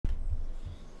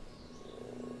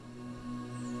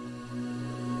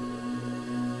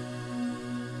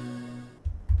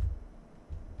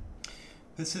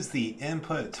This is the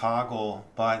input toggle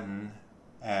button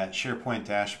at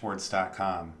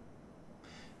SharePoint-dashboards.com.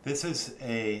 This is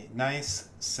a nice,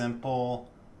 simple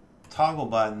toggle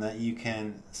button that you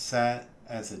can set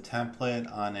as a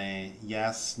template on a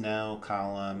yes/no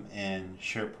column in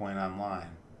SharePoint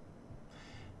Online.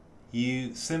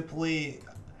 You simply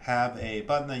have a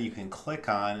button that you can click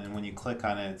on, and when you click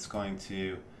on it, it's going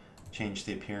to change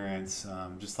the appearance,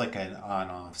 just like an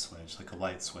on-off switch, like a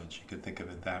light switch. You could think of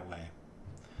it that way.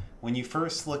 When you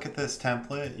first look at this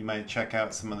template, you might check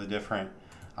out some of the different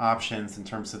options in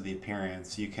terms of the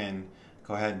appearance. You can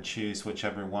go ahead and choose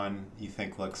whichever one you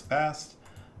think looks best.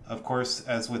 Of course,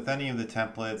 as with any of the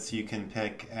templates, you can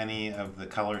pick any of the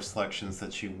color selections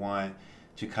that you want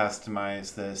to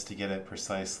customize this to get it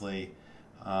precisely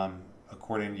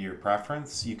according to your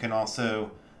preference. You can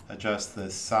also adjust the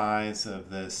size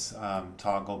of this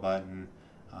toggle button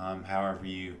however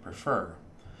you prefer.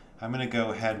 I'm going to go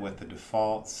ahead with the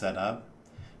default setup.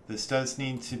 This does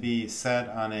need to be set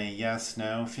on a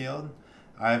yes/no field.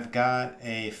 I've got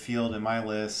a field in my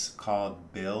list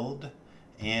called build,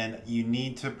 and you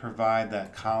need to provide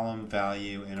that column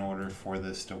value in order for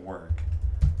this to work.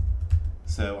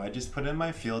 So I just put in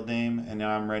my field name, and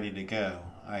now I'm ready to go.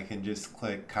 I can just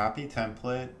click copy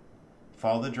template,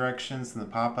 follow the directions in the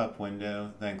pop-up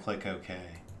window, then click OK.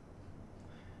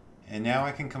 And now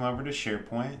I can come over to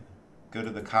SharePoint, go to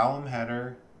the column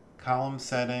header, column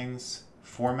settings,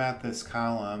 format this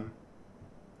column,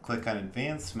 click on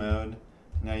advanced mode.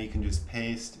 Now you can just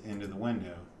paste into the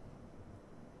window.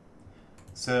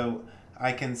 So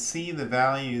I can see the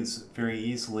values very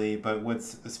easily, but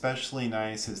what's especially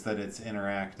nice is that it's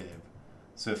interactive.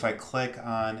 So if I click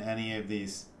on any of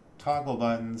these toggle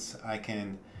buttons, I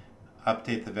can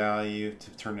update the value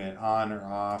to turn it on or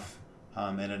off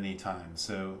at any time.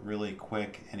 So really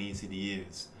quick and easy to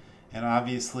use. And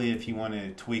obviously, if you want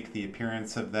to tweak the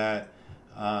appearance of that,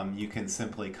 you can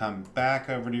simply come back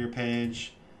over to your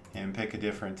page and pick a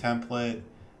different template.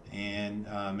 And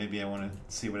maybe I want to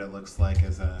see what it looks like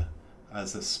as a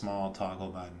small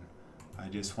toggle button. I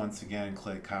just once again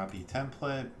click copy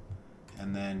template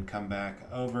and then come back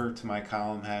over to my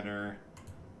column header,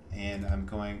 and I'm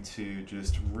going to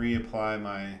just reapply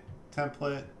my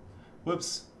template.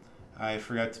 Whoops, I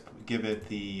forgot to give it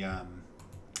the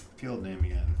field name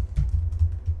again.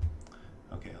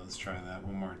 Okay, let's try that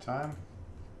one more time.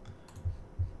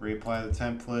 Reapply the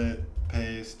template,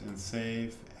 paste, and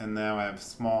save, and now I have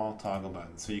small toggle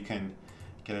buttons, so you can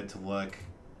get it to look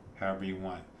however you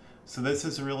want. So this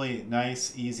is a really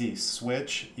nice, easy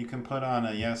switch you can put on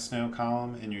a yes/no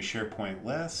column in your SharePoint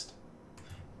list.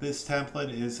 This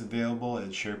template is available at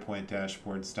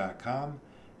SharePoint-dashboards.com,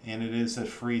 and it is a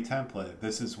free template.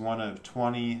 This is one of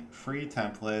 20 free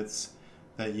templates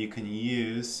that you can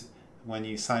use when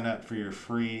you sign up for your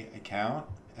free account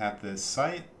at this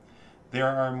site. There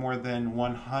are more than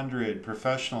 100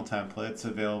 professional templates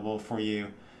available for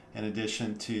you in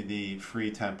addition to the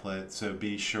free template, so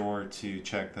be sure to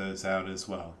check those out as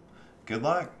well. Good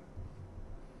luck!